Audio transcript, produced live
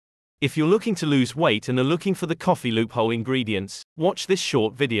If you're looking to lose weight and are looking for the coffee loophole ingredients, watch this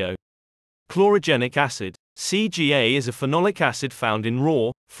short video. Chlorogenic acid, CGA, is a phenolic acid found in raw,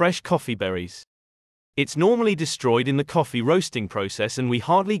 fresh coffee berries. It's normally destroyed in the coffee roasting process and we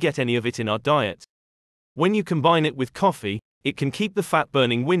hardly get any of it in our diet. When you combine it with coffee, it can keep the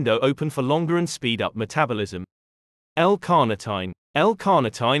fat-burning window open for longer and speed up metabolism. L-carnitine.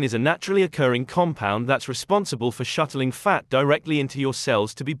 L-carnitine is a naturally occurring compound that's responsible for shuttling fat directly into your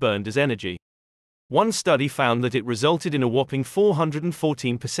cells to be burned as energy. One study found that it resulted in a whopping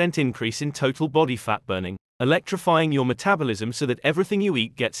 414% increase in total body fat burning, electrifying your metabolism so that everything you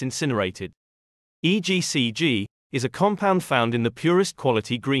eat gets incinerated. EGCG is a compound found in the purest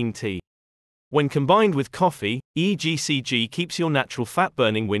quality green tea. When combined with coffee, EGCG keeps your natural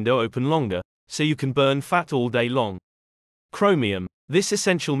fat-burning window open longer, so you can burn fat all day long. Chromium. This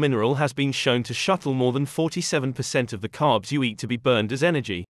essential mineral has been shown to shuttle more than 47% of the carbs you eat to be burned as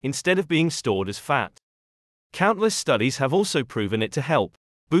energy, instead of being stored as fat. Countless studies have also proven it to help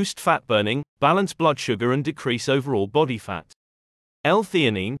boost fat burning, balance blood sugar and decrease overall body fat.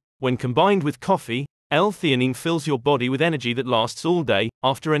 L-theanine. When combined with coffee, L-theanine fills your body with energy that lasts all day,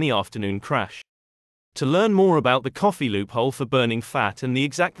 after any afternoon crash. To learn more about the coffee loophole for burning fat and the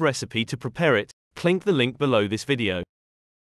exact recipe to prepare it, click the link below this video.